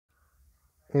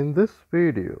In this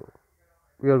video,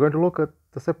 we are going to look at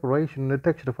the separation and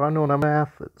detection of unknown amino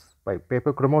acids by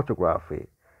paper chromatography.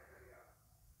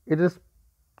 It is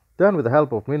done with the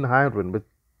help of anhydrine, which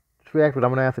react with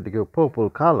amino acid to give purple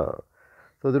color.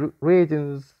 So the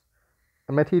reagents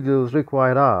and materials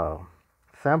required are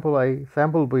sample A,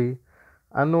 sample B,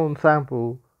 unknown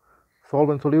sample,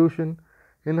 solvent solution,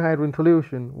 anhydrine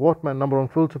solution, Wortmann number on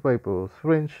filter paper,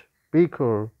 syringe,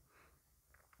 beaker,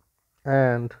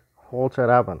 and hot side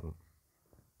oven.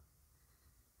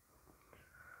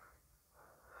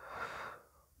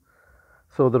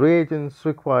 So the reagents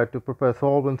required to prepare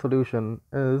solvent solution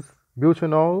is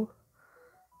butanol,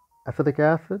 acetic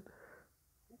acid,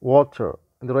 water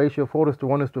in the ratio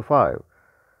 4:1:5.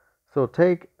 So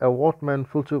take a Wortmann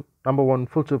filter number 1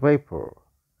 filter paper,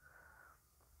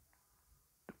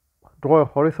 draw a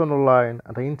horizontal line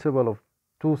at an interval of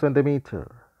 2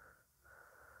 centimeters.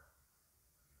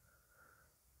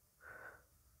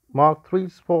 Mark 3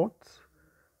 spots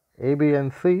A, B,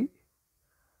 and C.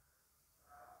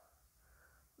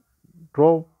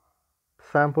 Draw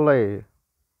sample A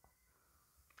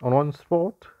on one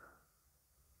spot.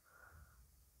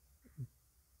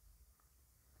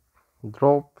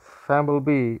 Drop sample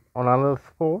B on another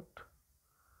spot.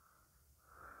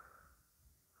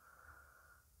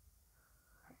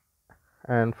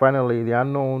 And finally, the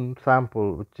unknown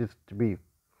sample, which is to be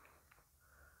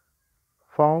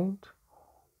found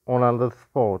on another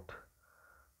spot.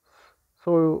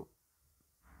 So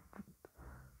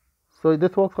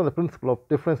this works on the principle of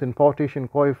difference in partition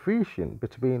coefficient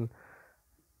between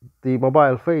the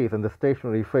mobile phase and the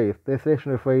stationary phase. The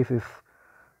stationary phase is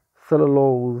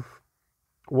cellulose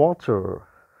water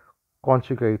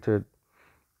conjugated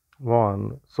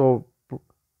one. So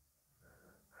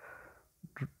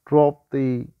drop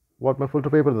the Wortmann filter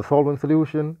paper in the solvent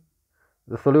solution.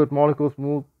 The solute molecules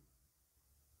move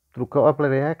through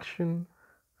capillary reaction.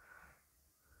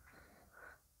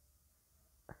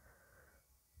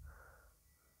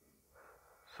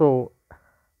 So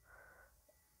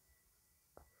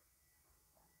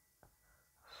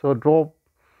drop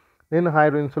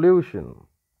anhydrine solution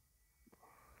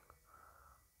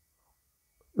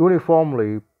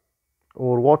uniformly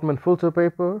over Wortmann filter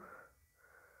paper.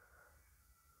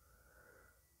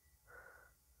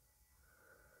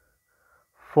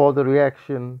 For the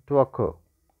reaction to occur.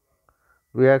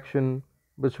 Reaction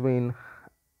between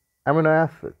amino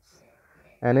acids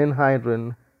and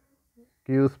anhydrine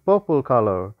gives purple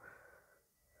color,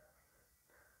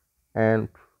 and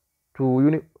to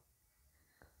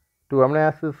amino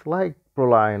acids like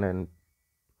proline and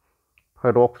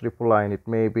hydroxyproline, it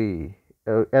may be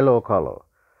a yellow color.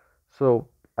 So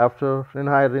after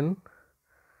anhydrine,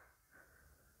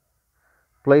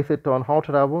 place it on hot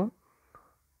oven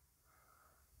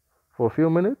for a few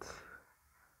minutes.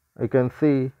 You can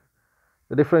see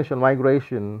the differential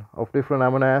migration of different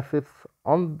amino acids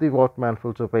on the Wortmann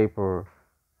filter paper.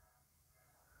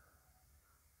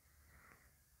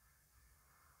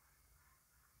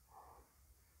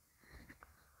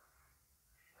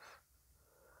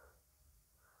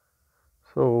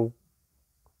 So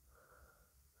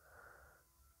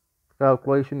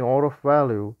calculation order of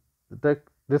value, the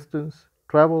distance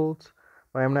traveled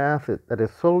by amino acid, that is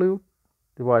solute,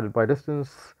 divided by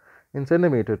distance in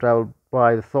centimeter traveled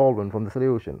by the solvent from the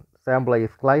solution. Sample A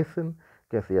is glycine,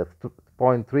 you can see as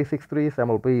 0.363,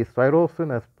 sample B is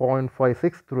tyrosine as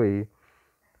 0.563,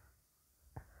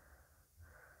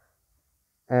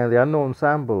 and the unknown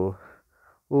sample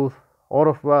whose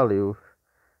order of value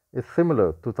is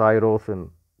similar to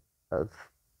tyrosine as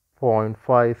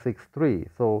 0.563.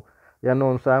 So the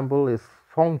unknown sample is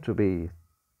found to be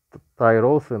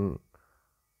tyrosine